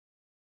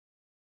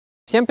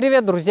Всем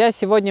привет, друзья!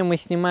 Сегодня мы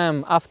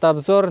снимаем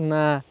автообзор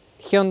на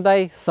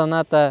Hyundai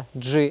Sonata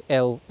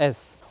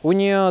GLS. У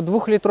нее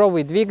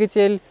 2-литровый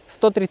двигатель,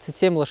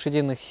 137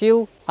 лошадиных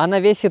сил. Она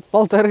весит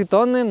 1,5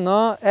 тонны,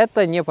 но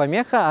это не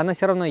помеха, она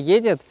все равно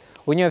едет.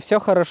 У нее все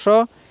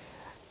хорошо.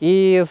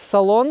 И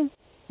салон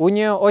у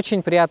нее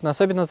очень приятно,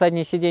 особенно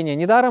заднее сиденье.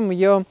 Недаром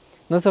ее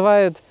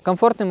называют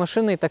комфортной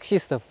машиной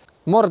таксистов.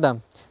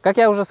 Морда. Как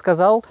я уже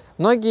сказал,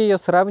 многие ее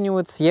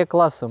сравнивают с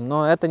Е-классом,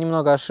 но это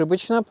немного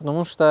ошибочно,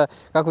 потому что,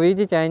 как вы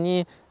видите,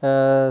 они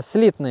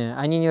слитные,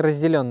 они не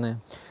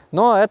разделенные.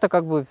 Но это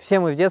как бы все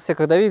мы в детстве,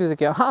 когда видели,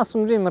 такие, ага,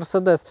 смотри,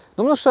 Мерседес.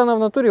 Ну, потому что она в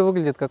натуре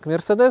выглядит как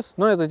Мерседес,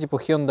 но это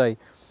типа Hyundai.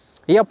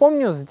 И я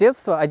помню с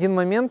детства один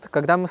момент,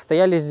 когда мы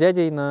стояли с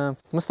дядей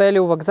Мы стояли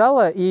у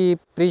вокзала, и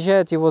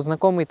приезжает его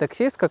знакомый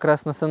таксист как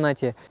раз на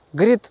Сонате,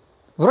 говорит,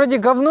 вроде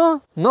говно,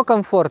 но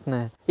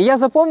комфортное. И я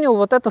запомнил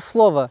вот это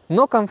слово,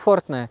 но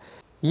комфортное.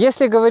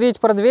 Если говорить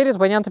про двери, то,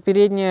 понятно,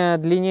 передняя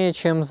длиннее,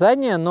 чем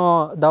задняя,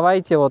 но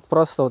давайте вот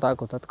просто вот так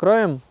вот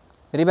откроем.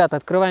 Ребята,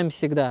 открываем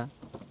всегда.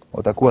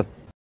 Вот так вот.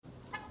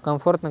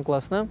 Комфортно,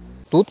 классно.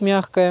 Тут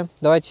мягкая.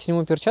 Давайте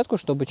сниму перчатку,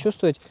 чтобы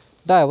чувствовать.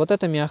 Да, вот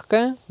это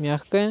мягкая,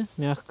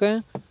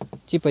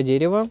 типа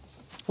дерева.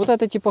 Вот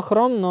это типа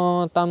хром,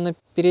 но там на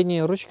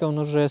передней ручке он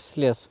уже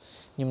слез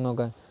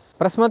немного.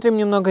 Просмотрим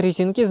немного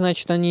резинки,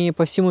 значит, они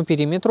по всему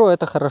периметру.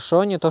 Это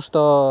хорошо, не то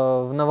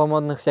что в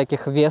новомодных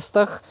всяких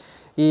Вестах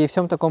и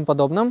всем таком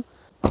подобном.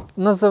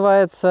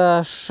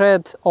 Называется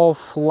Shed of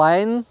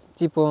Line.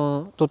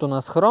 Типа тут у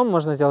нас хром,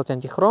 можно сделать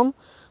антихром.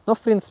 Но в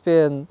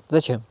принципе,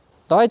 зачем?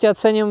 Давайте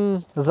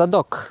оценим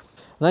задок.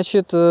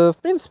 Значит, в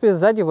принципе,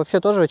 сзади вообще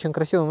тоже очень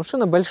красивая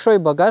машина. Большой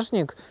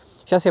багажник.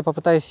 Сейчас я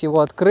попытаюсь его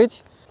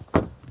открыть.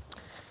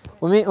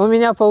 У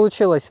меня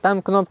получилось.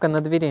 Там кнопка на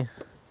двери.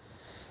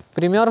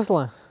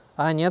 Примерзла?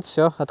 А, нет,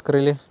 все,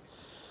 открыли.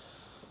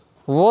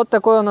 Вот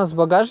такой у нас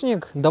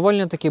багажник.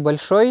 Довольно-таки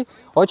большой.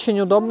 Очень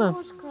удобно.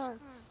 Морожка.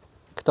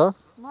 Кто?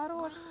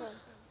 Морожка.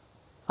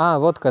 А,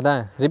 водка,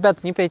 да.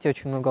 Ребят, не пейте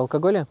очень много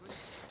алкоголя.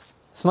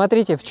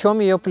 Смотрите, в чем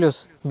ее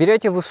плюс.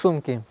 Берете вы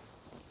сумки.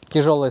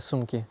 Тяжелые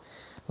сумки.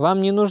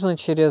 Вам не нужно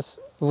через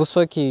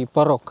высокий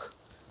порог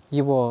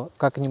его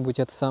как-нибудь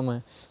это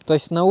самое. То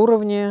есть на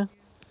уровне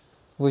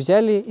вы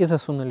взяли и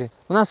засунули.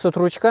 У нас тут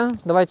ручка.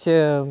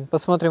 Давайте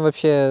посмотрим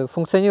вообще,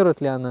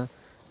 функционирует ли она.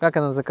 Как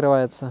она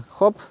закрывается.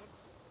 Хоп.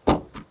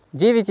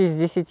 9 из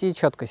 10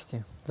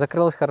 четкости.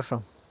 Закрылась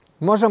хорошо.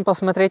 Можем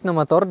посмотреть на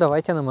мотор.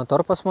 Давайте на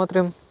мотор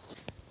посмотрим.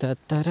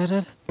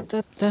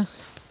 Та-та-ра-ра-та-та.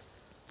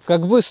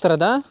 Как быстро,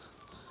 да?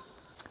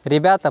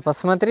 Ребята,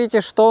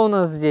 посмотрите, что у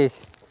нас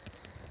здесь.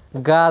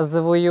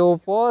 Газовые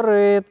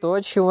упоры, то,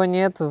 чего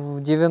нет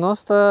в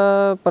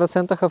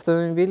 90%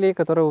 автомобилей,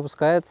 которые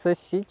выпускаются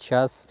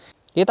сейчас.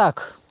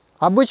 Итак,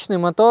 обычный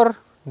мотор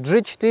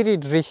G4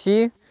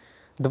 GC,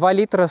 2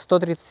 литра,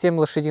 137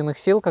 лошадиных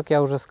сил, как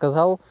я уже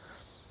сказал.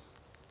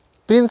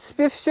 В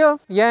принципе, все.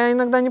 Я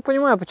иногда не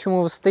понимаю,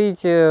 почему вы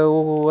стоите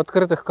у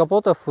открытых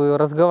капотов и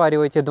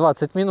разговариваете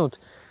 20 минут.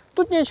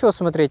 Тут нечего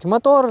смотреть.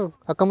 Мотор,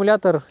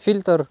 аккумулятор,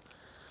 фильтр,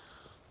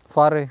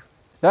 фары.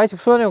 Давайте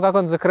посмотрим, как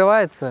он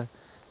закрывается.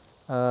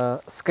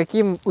 С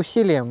каким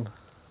усилием?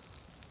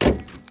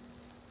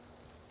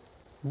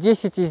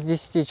 10 из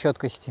 10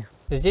 четкости.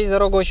 Здесь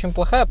дорога очень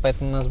плохая,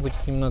 поэтому нас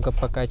будет немного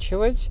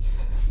покачивать.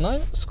 Но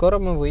скоро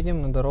мы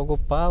выйдем на дорогу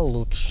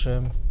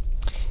получше.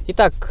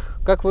 Итак,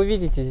 как вы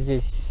видите,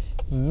 здесь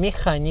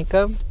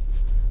механика.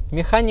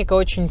 Механика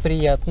очень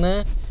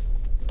приятная.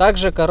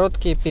 Также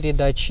короткие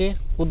передачи.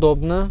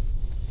 Удобно.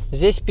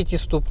 Здесь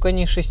 5-ступка,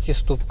 не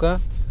 6-ступка.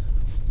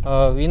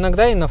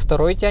 Иногда и на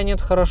второй тянет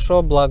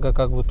хорошо, благо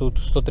как бы тут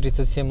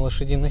 137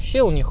 лошадиных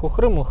сил, не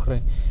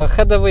хухры-мухры.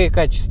 Ходовые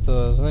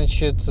качества,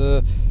 значит,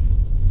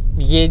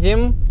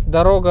 едем,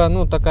 дорога,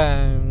 ну,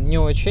 такая не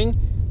очень,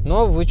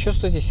 но вы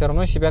чувствуете все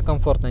равно себя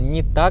комфортно.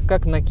 Не так,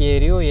 как на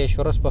Киров, я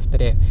еще раз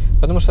повторяю,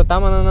 потому что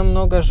там она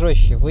намного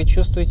жестче, вы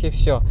чувствуете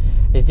все.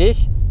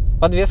 Здесь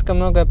подвеска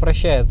многое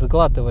прощает,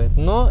 сглатывает,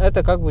 но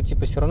это как бы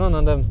типа все равно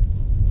надо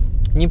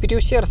не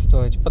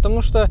переусердствовать,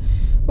 потому что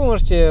вы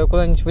можете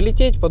куда-нибудь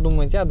вылететь,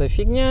 подумать, а да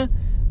фигня,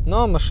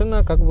 но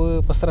машина как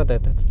бы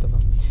пострадает от этого.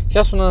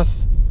 Сейчас у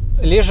нас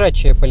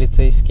лежачие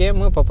полицейские,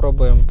 мы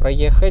попробуем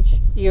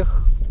проехать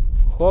их.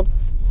 Хоп,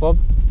 хоп.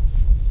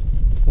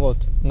 Вот,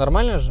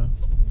 нормально же?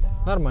 Да.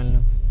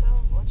 Нормально. В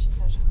целом очень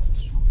даже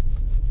хорошо.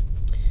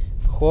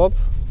 Хоп,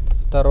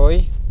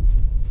 второй.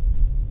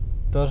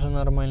 Тоже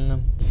нормально.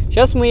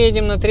 Сейчас мы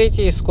едем на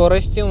 3-й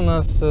скорости, у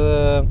нас...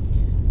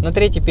 на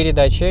 3-й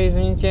передаче,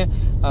 извините,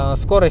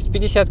 скорость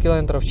 50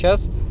 км в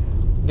час,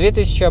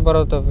 2000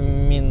 оборотов в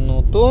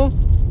минуту.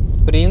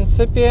 В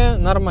принципе,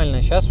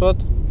 нормально. Сейчас вот,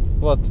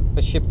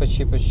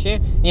 почти.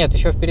 Нет,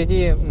 еще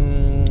впереди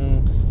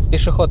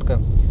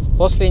пешеходка.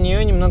 После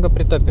нее немного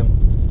притопим.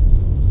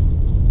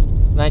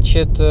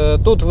 Значит,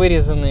 тут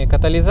вырезаны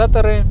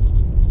катализаторы.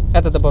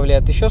 Это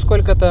добавляет еще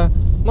сколько-то.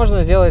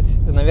 Можно сделать,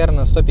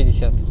 наверное,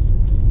 150.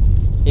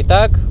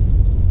 Итак,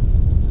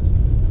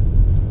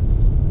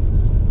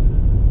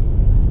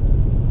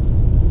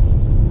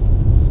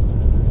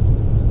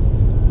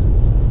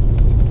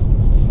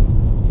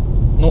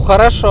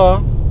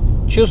 хорошо.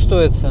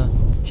 Чувствуется.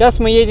 Сейчас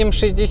мы едем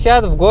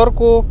 60 в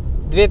горку,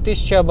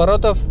 2000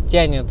 оборотов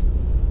тянет.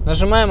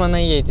 Нажимаем, она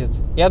едет.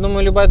 Я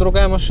думаю, любая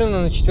другая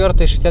машина на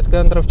 4-й 60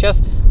 км в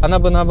час, она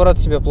бы наоборот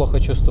себя плохо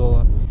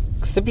чувствовала.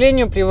 К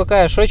сцеплению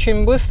привыкаешь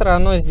очень быстро,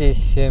 оно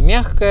здесь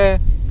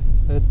мягкое.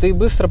 Ты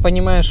быстро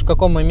понимаешь, в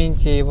каком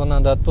моменте его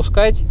надо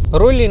отпускать.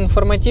 Руль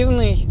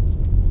информативный,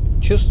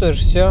 чувствуешь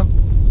все.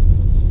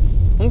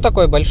 Ну,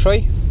 такой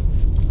большой.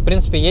 В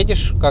принципе,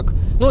 едешь как...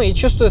 Ну, и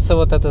чувствуется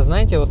вот это,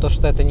 знаете, вот то,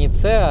 что это не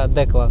C, а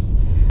D-класс.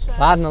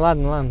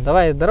 Ладно.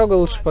 Давай дорогу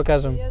лучше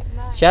покажем.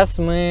 Сейчас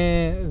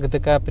мы к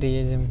ДК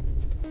приедем.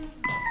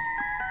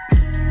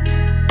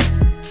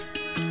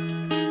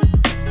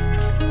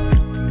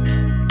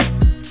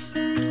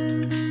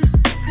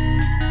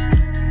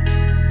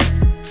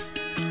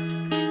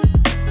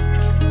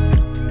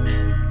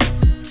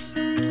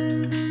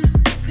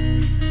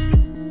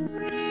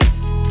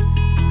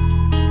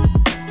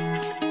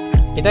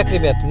 Итак,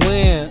 ребят,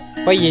 мы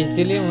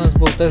поездили, у нас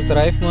был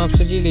тест-драйв, мы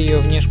обсудили ее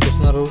внешку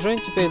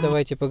снаружи, теперь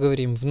давайте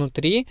поговорим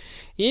внутри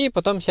и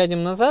потом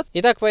сядем назад.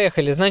 Итак,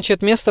 поехали.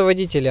 Значит, место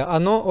водителя,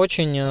 оно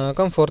очень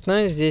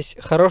комфортное, здесь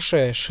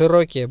хорошие,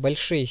 широкие,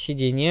 большие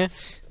сиденья,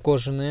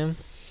 кожаные.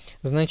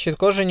 Значит,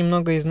 кожа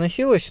немного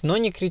износилась, но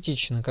не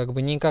критично, как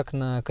бы не как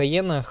на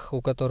Каенах,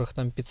 у которых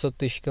там 500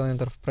 тысяч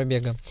километров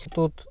пробега.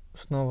 Тут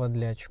снова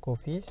для очков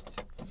есть,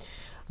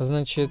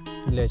 значит,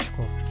 для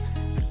очков.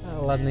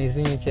 Ладно,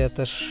 извините,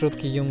 это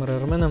шутки юмора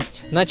Армена.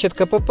 Значит,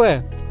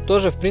 КПП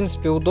тоже, в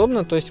принципе,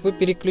 удобно. То есть вы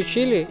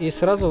переключили, и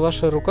сразу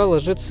ваша рука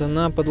ложится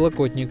на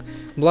подлокотник.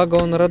 Благо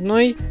он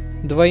родной,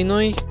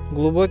 двойной,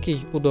 глубокий,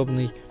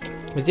 удобный.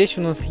 Здесь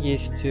у нас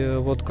есть,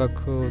 вот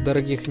как в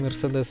дорогих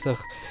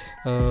Мерседесах,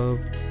 то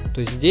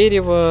есть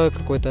дерево,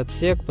 какой-то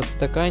отсек,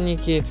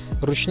 подстаканники,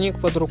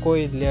 ручник под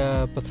рукой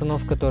для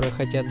пацанов, которые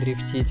хотят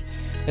дрифтить.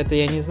 Это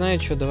я не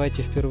знаю, что,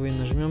 давайте впервые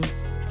нажмем.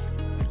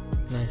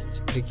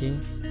 Настя, прикинь.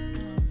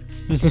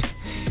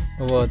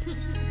 Вот.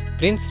 В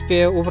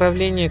принципе,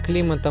 управление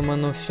климатом,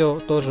 оно все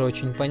тоже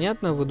очень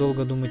понятно, вы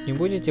долго думать не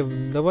будете.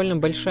 Довольно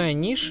большая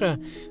ниша,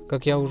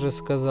 как я уже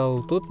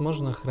сказал, тут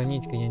можно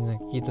хранить, я не знаю,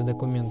 какие-то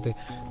документы.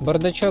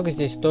 Бардачок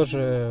здесь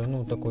тоже,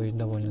 ну, такой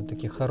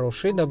довольно-таки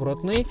хороший,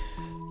 добротный.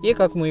 И,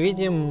 как мы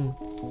видим,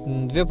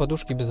 2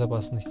 подушки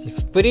безопасности.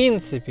 В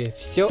принципе,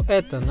 все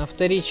это на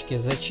вторичке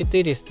за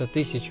 400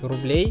 тысяч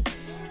рублей.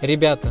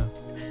 Ребята,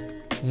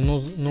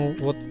 ну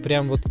вот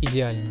прям вот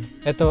идеально.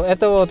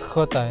 Это вот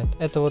хватает.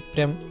 Это вот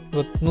прям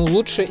вот, ну,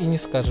 лучше и не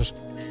скажешь.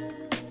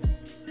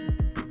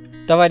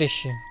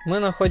 Товарищи, мы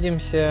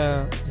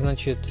находимся,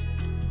 значит,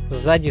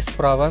 сзади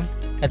справа.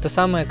 Это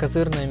самое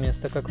козырное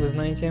место, как вы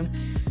знаете.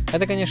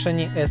 Это, конечно,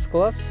 не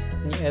S-класс,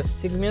 не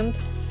S-сегмент,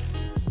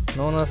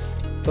 но у нас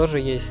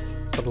тоже есть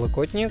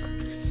подлокотник,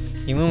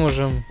 и мы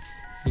можем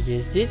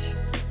ездить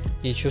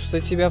и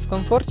чувствовать себя в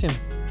комфорте.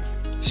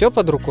 Все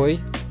под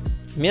рукой,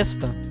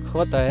 места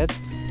хватает.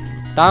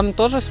 Там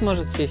тоже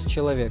сможет сесть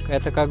человек,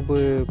 это как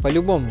бы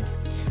по-любому.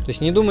 То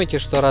есть не думайте,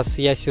 что раз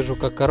я сижу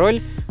как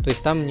король, то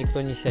есть там никто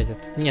не сядет.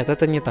 Нет,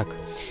 это не так.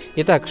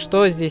 Итак,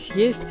 что здесь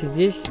есть?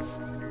 Здесь,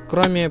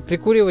 кроме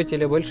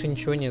прикуривателя, больше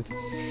ничего нет.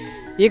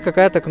 И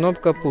какая-то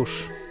кнопка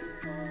push.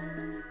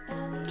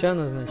 Что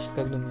она значит,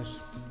 как думаешь?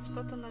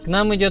 К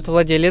нам идет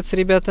владелец,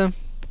 ребята.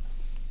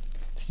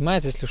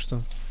 Снимает, если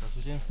что.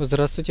 Здравствуйте.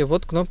 Здравствуйте,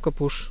 вот кнопка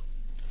push.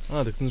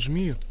 А, так ты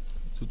нажми ее.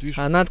 Тут видишь.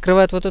 Она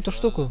открывает вот эту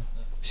штуку.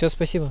 Все,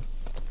 спасибо.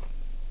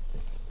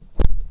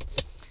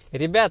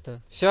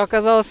 Ребята, все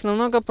оказалось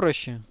намного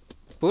проще.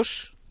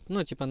 Push,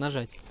 ну типа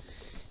нажать.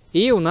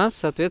 И у нас,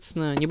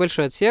 соответственно,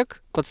 небольшой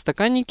отсек,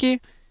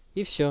 подстаканники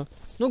и все.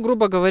 Ну,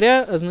 грубо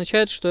говоря,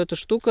 означает, что эта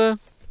штука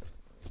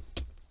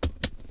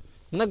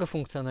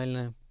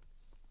многофункциональная.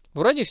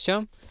 Вроде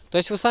все. То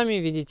есть вы сами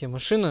видите,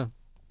 машина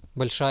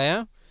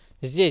большая.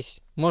 Здесь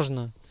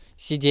можно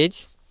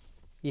сидеть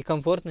и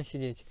комфортно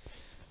сидеть.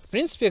 В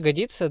принципе,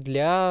 годится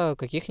для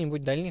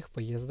каких-нибудь дальних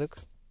поездок.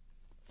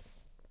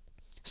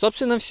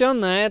 Собственно, все,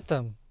 на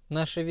этом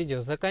наше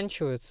видео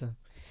заканчивается.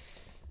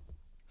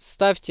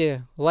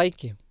 Ставьте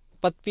лайки,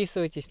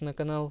 подписывайтесь на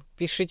канал,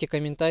 пишите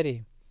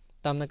комментарии.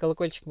 Там на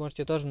колокольчик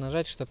можете тоже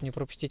нажать, чтобы не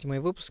пропустить мои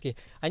выпуски.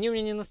 Они у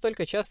меня не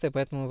настолько частые,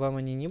 поэтому вам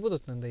они не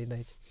будут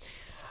надоедать.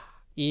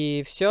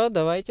 И все,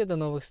 давайте, до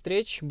новых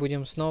встреч.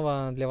 Будем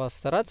снова для вас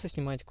стараться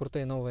снимать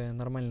крутые, новые,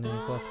 нормальные,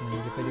 классные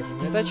или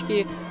поддержанные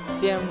тачки.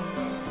 Всем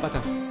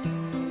пока!